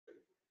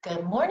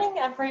Good morning,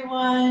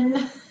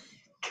 everyone.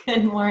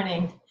 Good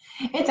morning.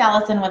 It's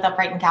Allison with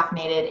Upright and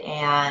Caffeinated,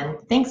 and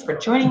thanks for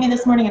joining me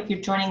this morning. If you're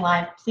joining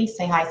live, please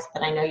say hi so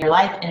that I know you're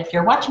live. And if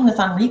you're watching this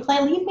on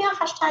replay, leave me a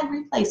hashtag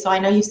replay so I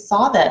know you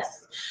saw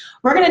this.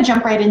 We're going to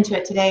jump right into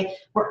it today.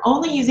 We're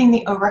only using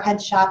the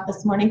overhead shot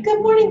this morning.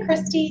 Good morning,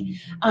 Christy.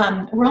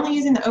 We're only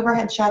using the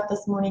overhead shot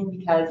this morning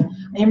because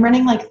I am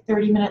running like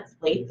 30 minutes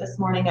late this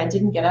morning. I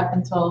didn't get up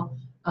until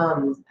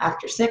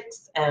after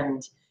 6,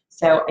 and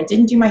so I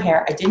didn't do my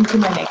hair, I didn't do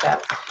my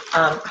makeup,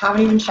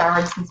 haven't even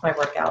showered since my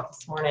workout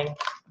this morning.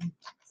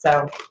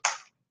 So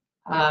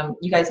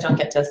you guys don't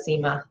get to see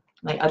my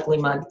ugly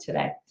mug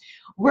today.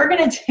 We're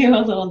gonna do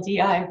a little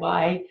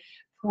DIY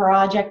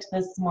project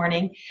this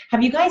morning.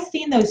 Have you guys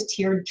seen those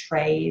tiered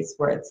trays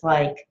where it's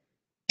like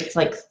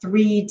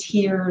 3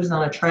 tiers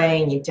on a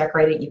tray and you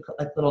decorate it, you put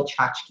like little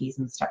tchotchkes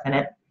and stuff in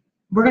it?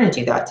 We're gonna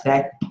do that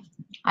today.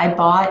 I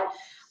bought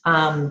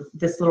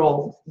this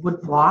little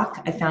wood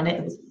block. I found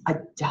it was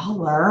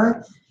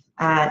 $1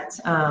 at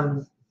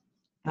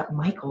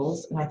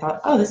Michael's, and I thought,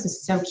 oh, this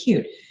is so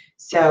cute.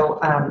 So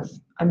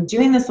I'm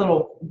doing this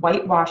little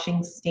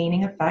whitewashing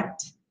staining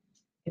effect.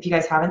 If you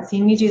guys haven't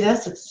seen me do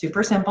this, it's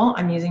super simple.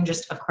 I'm using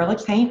just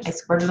acrylic paint. I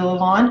squirted a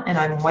little on, and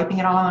I'm wiping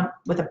it on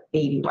with a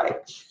baby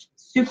wipe.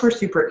 Super,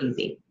 super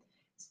easy.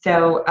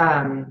 So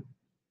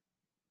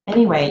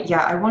anyway,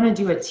 yeah, I want to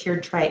do a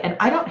tiered tray, and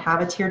I don't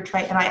have a tiered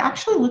tray, and I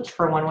actually looked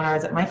for one when I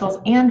was at Michael's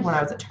and when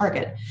I was at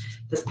Target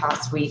this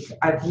past week.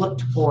 I've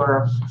looked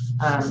for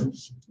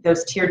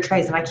those tiered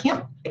trays, and I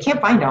can't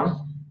find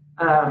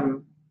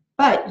them.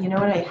 But you know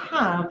what I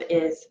have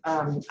is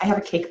I have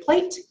a cake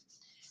plate,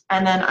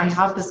 and then I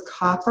have this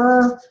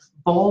copper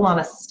bowl on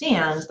a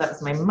stand that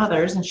was my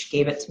mother's, and she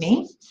gave it to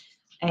me,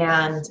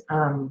 and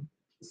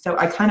so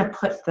I kind of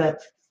put the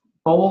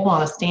bowl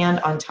on a stand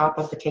on top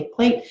of the cake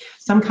plate.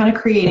 So I'm kind of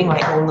creating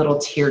my own little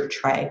tiered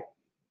tray.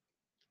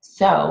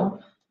 So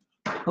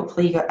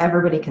hopefully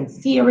everybody can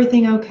see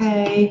everything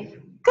okay.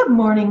 Good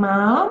morning,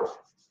 Mom.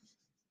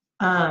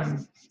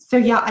 So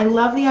yeah, I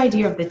love the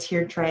idea of the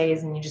tiered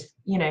trays, and you just,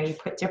 you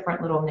put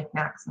different little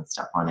knickknacks and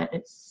stuff on it.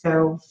 It's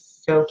so,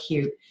 so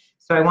cute.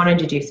 So I wanted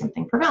to do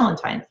something for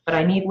Valentine's, but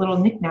I need little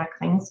knickknack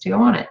things to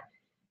go on it.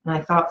 And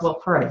I thought,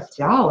 well, for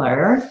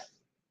 $1,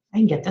 I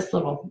can get this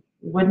little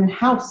wooden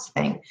house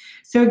thing.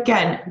 So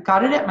again,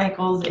 got it at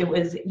Michael's. It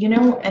was, in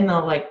the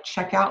like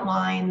checkout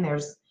line,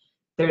 there's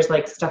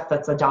like stuff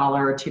that's $1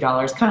 or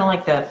 $2, kind of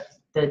like the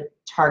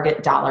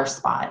Target dollar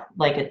spot.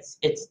 Like it's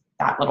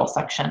that little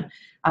section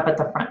up at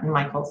the front in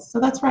Michael's. So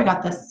that's where I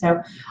got this.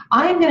 So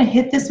I'm gonna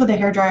hit this with a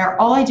hairdryer.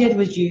 All I did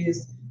was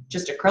use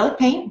just acrylic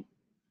paint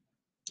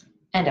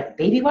and a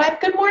baby wipe.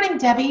 Good morning,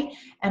 Debbie.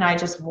 And I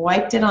just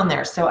wiped it on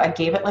there. So I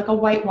gave it like a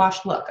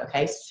whitewash look,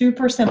 okay?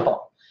 Super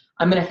simple.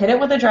 I'm gonna hit it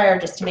with a dryer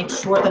just to make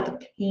sure that the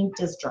paint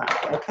is dry,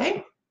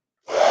 okay?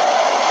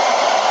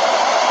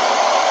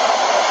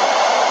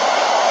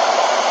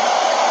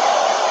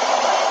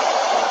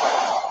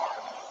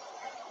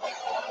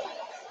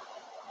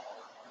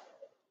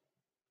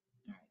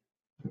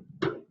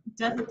 It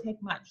doesn't take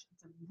much.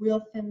 It's a real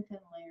thin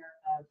layer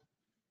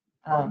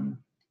of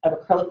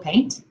acrylic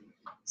paint.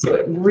 So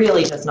it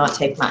really does not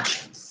take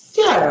much.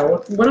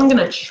 So what I'm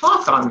gonna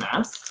chalk on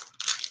this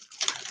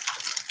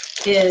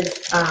is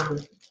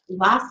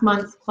last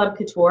month's Club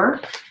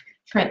Couture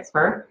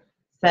transfer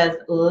says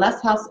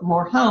less house,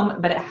 more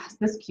home, but it has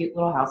this cute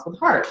little house with a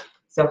heart.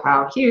 So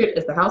how cute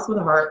is the house with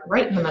a heart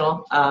right in the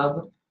middle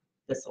of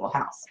this little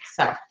house?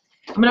 So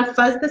I'm gonna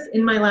fuzz this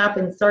in my lap,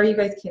 and sorry you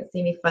guys can't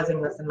see me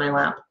fuzzing this in my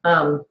lap.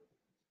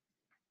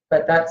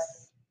 But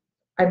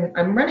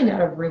I'm running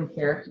out of room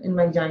here in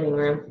my dining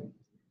room.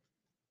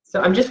 So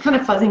I'm just kind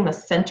of fuzzing the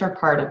center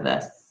part of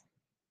this.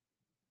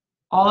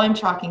 All I'm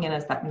chalking in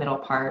is that middle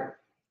part,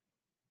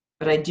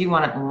 but I do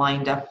want it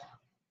lined up.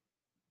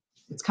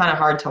 It's kind of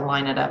hard to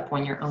line it up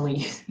when you're only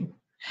using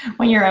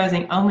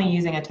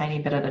a tiny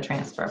bit of the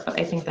transfer, but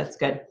I think that's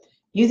good.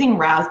 Using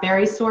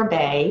raspberry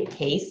sorbet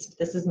paste.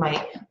 This is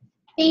my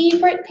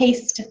favorite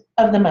paste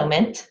of the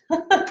moment.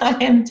 I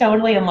am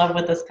totally in love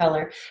with this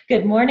color.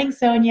 Good morning,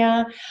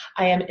 Sonia.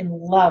 I am in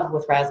love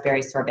with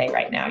raspberry sorbet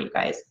right now, you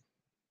guys.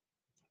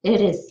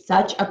 It is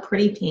such a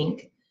pretty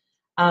pink,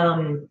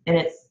 and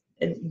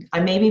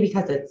maybe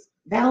because it's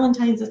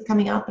Valentine's is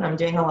coming up and I'm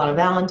doing a lot of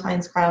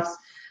Valentine's crafts,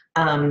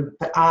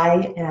 but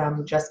I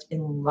am just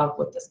in love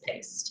with this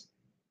paste.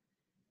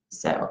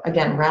 So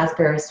again,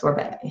 raspberry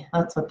sorbet,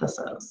 that's what this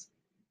is.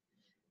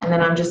 And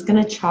then I'm just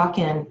gonna chalk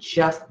in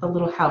just the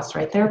little house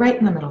right there, right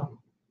in the middle.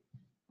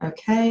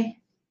 Okay,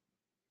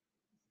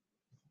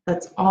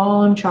 that's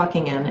all I'm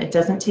chalking in. It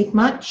doesn't take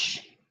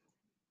much.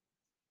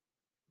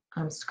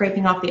 I'm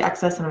scraping off the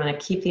excess, and I'm gonna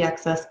keep the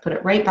excess, put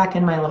it right back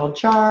in my little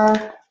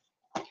jar,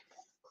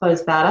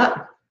 close that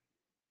up.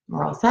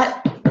 We're all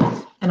set.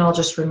 And I'll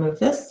just remove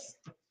this.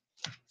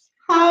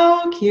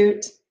 How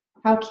cute,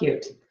 how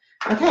cute.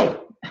 Okay,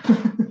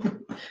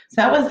 so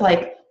that was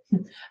like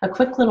a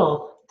quick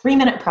little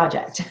 3-minute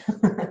project.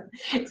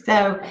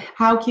 So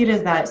how cute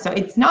is that? So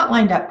it's not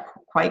lined up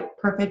quite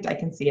perfect. I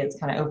can see it's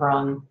kind of over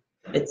on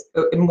it's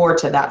more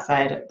to that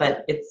side,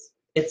 but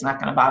it's not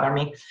going to bother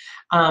me.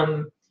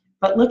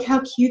 But look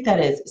how cute that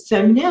is.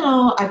 So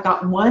now I've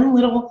got one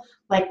little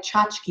like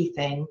tchotchke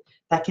thing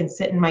that can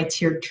sit in my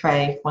tiered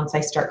tray once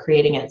I start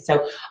creating it.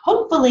 So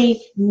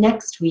hopefully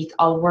next week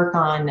I'll work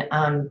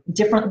on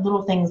different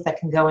little things that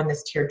can go in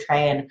this tiered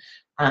tray,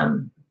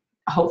 and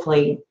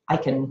hopefully I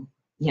can,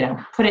 you know,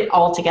 put it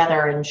all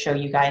together and show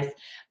you guys.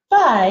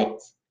 But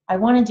I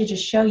wanted to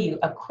just show you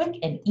a quick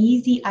and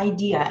easy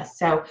idea.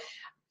 So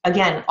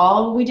again,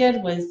 all we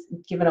did was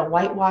give it a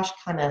whitewash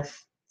kind of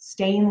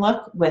stain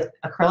look with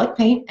acrylic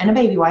paint and a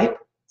baby wipe.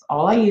 That's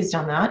all I used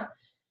on that.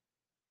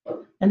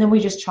 And then we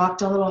just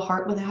chalked a little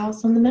heart with a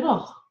house in the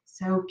middle.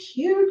 So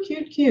cute,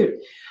 cute, cute.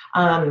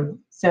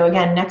 So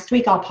again, next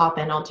week I'll pop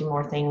in, I'll do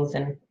more things,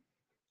 and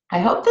I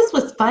hope this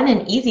was fun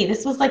and easy.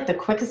 This was like the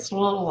quickest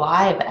little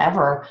live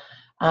ever.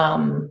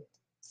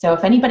 So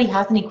if anybody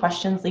has any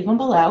questions, leave them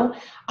below.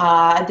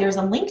 There's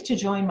a link to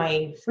join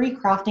my free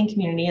crafting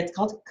community. It's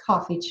called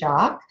Coffee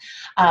Chalk.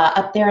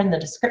 Up there in the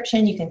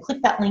description, you can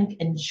click that link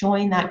and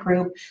join that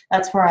group.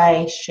 That's where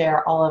I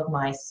share all of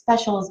my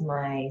specials,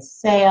 my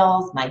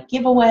sales, my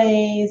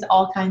giveaways,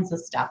 all kinds of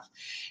stuff.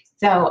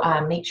 So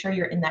make sure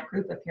you're in that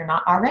group if you're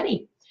not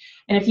already.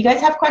 And if you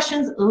guys have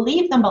questions,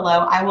 leave them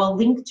below. I will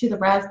link to the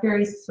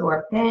raspberry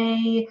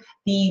sorbet.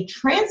 The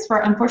transfer,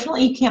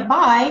 unfortunately, you can't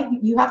buy.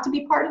 You have to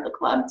be part of the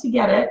club to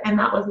get it, and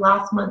that was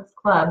last month's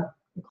club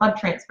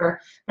transfer.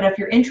 But if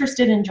you're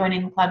interested in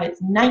joining the club,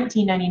 it's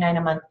 $19.99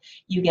 a month.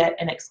 You get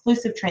an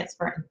exclusive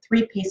transfer and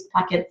 3 paste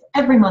packets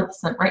every month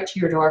sent right to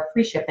your door,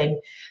 free shipping.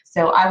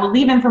 So I will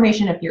leave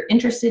information if you're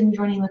interested in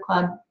joining the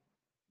club.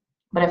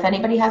 But if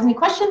anybody has any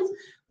questions,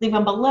 leave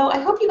them below. I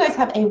hope you guys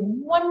have a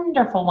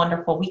wonderful,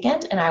 wonderful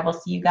weekend, and I will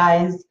see you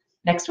guys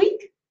next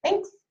week.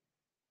 Thanks.